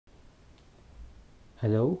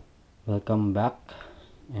Hello, welcome back,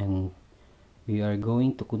 and we are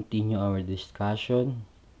going to continue our discussion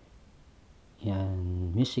in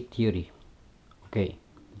music theory. Okay,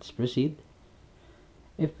 let's proceed.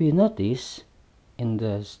 If we notice in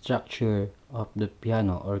the structure of the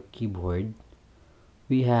piano or keyboard,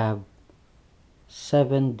 we have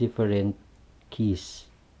 7 different keys,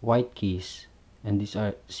 white keys, and these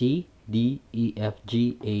are C, D, E, F,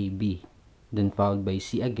 G, A, B, then followed by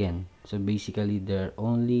C again. So basically, there are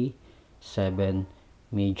only 7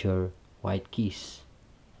 major white keys.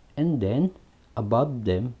 And then above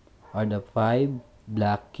them are the 5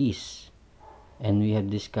 black keys. And we have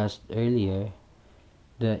discussed earlier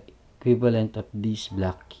the equivalent of these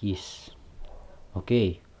black keys.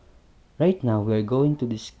 Okay, right now we are going to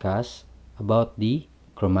discuss about the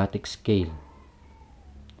chromatic scale.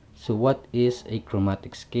 So what is a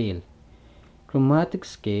chromatic scale? Chromatic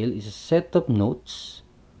scale is a set of notes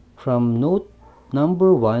from note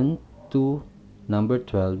number 1 to number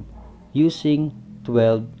 12 using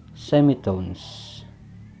 12 semitones.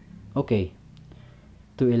 Okay,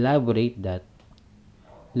 to elaborate that,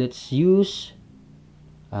 let's do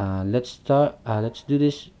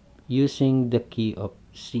this using the key of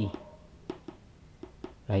C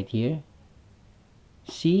right here.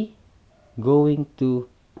 C going to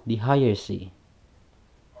the higher C.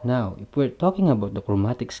 Now, if we're talking about the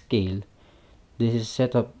chromatic scale, this is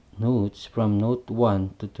set of notes from note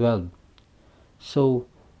 1 to 12. So,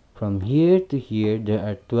 from here to here, there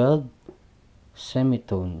are 12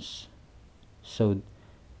 semitones. So,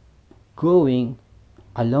 going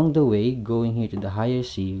along the way, going here to the higher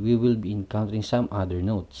C, we will be encountering some other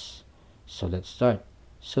notes. So, let's start.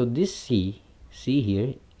 So, this C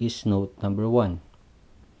here, is note number 1.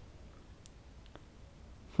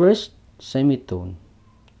 First semitone.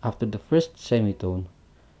 After the first semitone,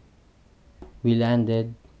 we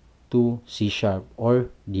landed to C sharp or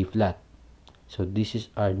D flat. So this is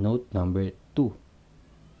our note number 2.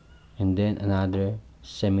 And then another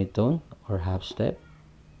semitone or half step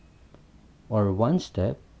or one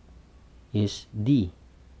step is D.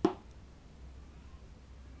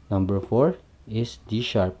 Number 4 is D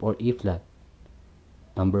sharp or E flat.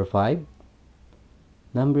 Number 5,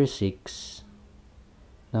 number 6,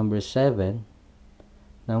 number 7,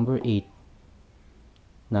 number 8,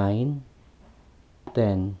 9,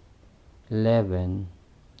 10, 11,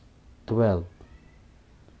 12.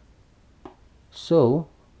 So,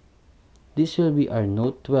 this will be our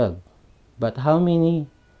note 12. But how many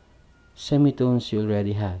semitones you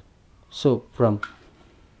already have? So, from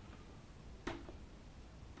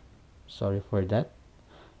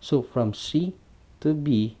C to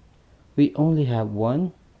B, we only have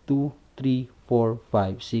 1, 2, 3, 4,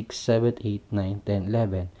 5, 6, 7, 8, 9, 10,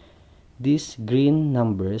 11. These green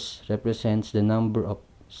numbers represents the number of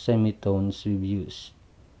semitones we've used.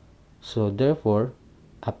 So therefore,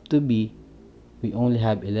 up to B, we only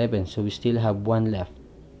have 11. So we still have 1 left.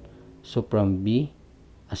 So from B,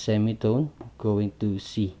 a semitone going to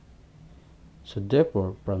C. So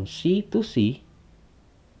therefore, from C to C,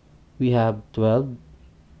 we have 12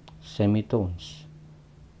 semitones.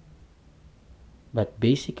 But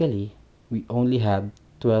basically, we only have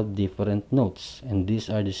 12 different notes. And these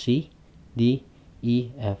are the C, D,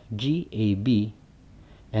 E, F, G, A, B,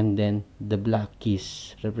 and then the black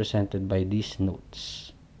keys represented by these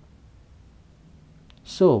notes.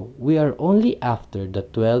 So, we are only after the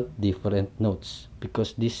 12 different notes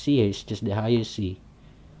because this C here is just the higher C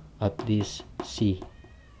of this C.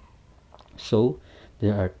 So,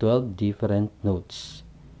 there are 12 different notes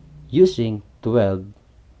using 12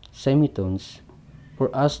 semitones for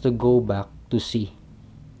us to go back to C,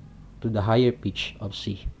 to the higher pitch of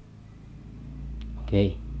C.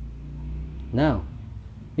 Okay, now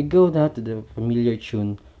we go now to the familiar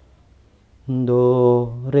tune Do,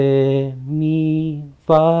 Re, Mi,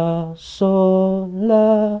 Fa, Sol,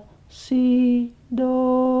 La, Si,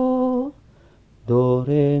 Do. Do,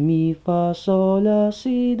 Re, Mi, Fa, Sol, La,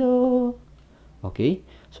 Si, Do. Okay,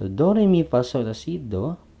 so Do, Re, Mi, Fa, Sol, La, Si,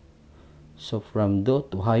 Do. So from Do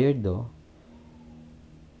to higher Do,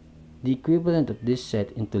 the equivalent of this set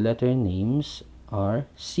into letter names are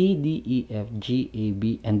C, D, E, F, G, A,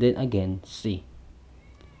 B, and then again C.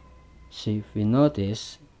 So if we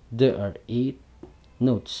notice, there are 8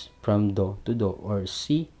 notes from Do to Do, or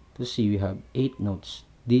C to C. We have 8 notes.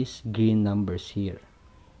 These green numbers here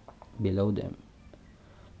below them.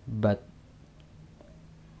 But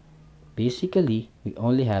basically, we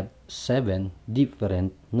only have 7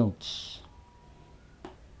 different notes,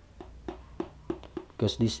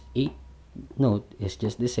 because this 8th note is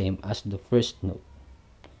just the same as the first note.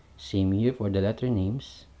 Same here for the letter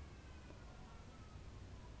names.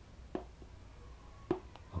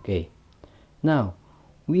 Okay, now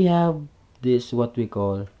we have this what we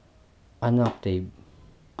call an octave.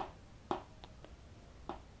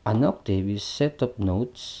 An octave is set of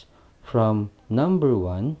notes from number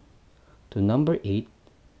 1 to number 8,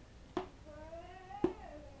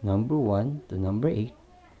 number 1 to number 8,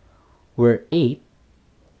 where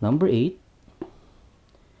number 8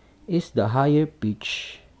 is the higher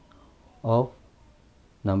pitch of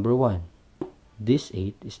number 1. This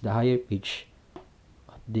 8 is the higher pitch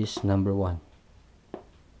of this number 1.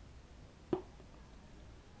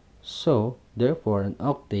 So, therefore, an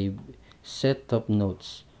octave set of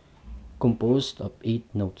notes composed of 8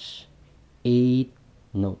 notes. 8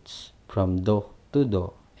 notes from Do to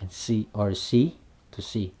Do and C or C to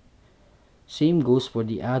C. Same goes for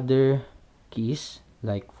the other keys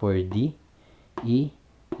like for D, E,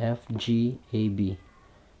 F, G, A, B.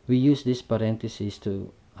 We use this parenthesis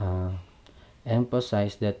to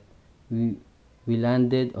emphasize that we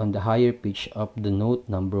landed on the higher pitch of the note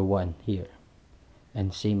number 1 here,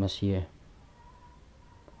 and same as here.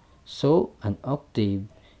 So an octave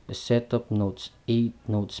is a set of notes, 8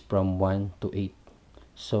 notes from 1 to 8.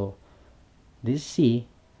 So this C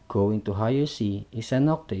going to higher C is an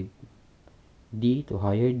octave. D to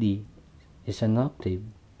higher D is an octave.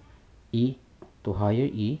 E to higher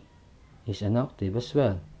E is an octave as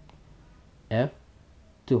well. F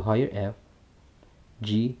to higher F,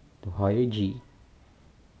 G to higher G,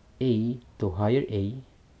 A to higher A,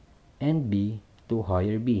 and B to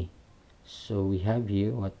higher B. So we have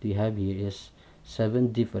here, what we have here is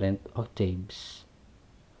 7 different octaves.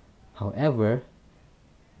 However,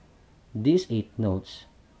 these 8 notes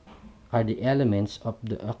are the elements of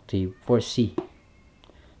the octave for C.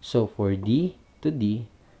 So for D to D,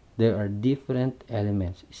 there are different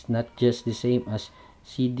elements. It's not just the same as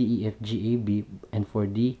C, D, E, F, G, A, B, and for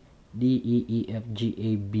D, D, E, E, F, G,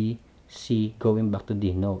 A, B, C, going back to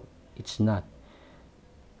D. No, it's not.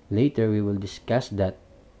 Later, we will discuss that,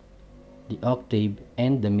 the octave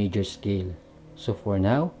and the major scale. So for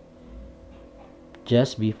now,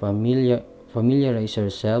 just familiarize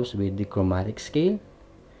yourselves with the chromatic scale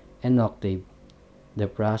and octave, the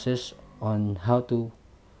process on how to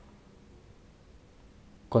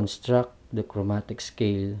construct the chromatic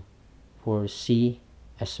scale for C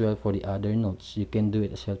as well for the other notes. You can do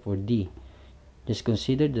it as well for D. Just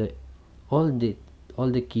consider all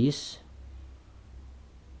the keys,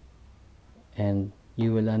 and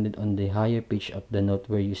you will land it on the higher pitch of the note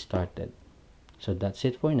where you started. So that's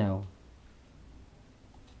it for now.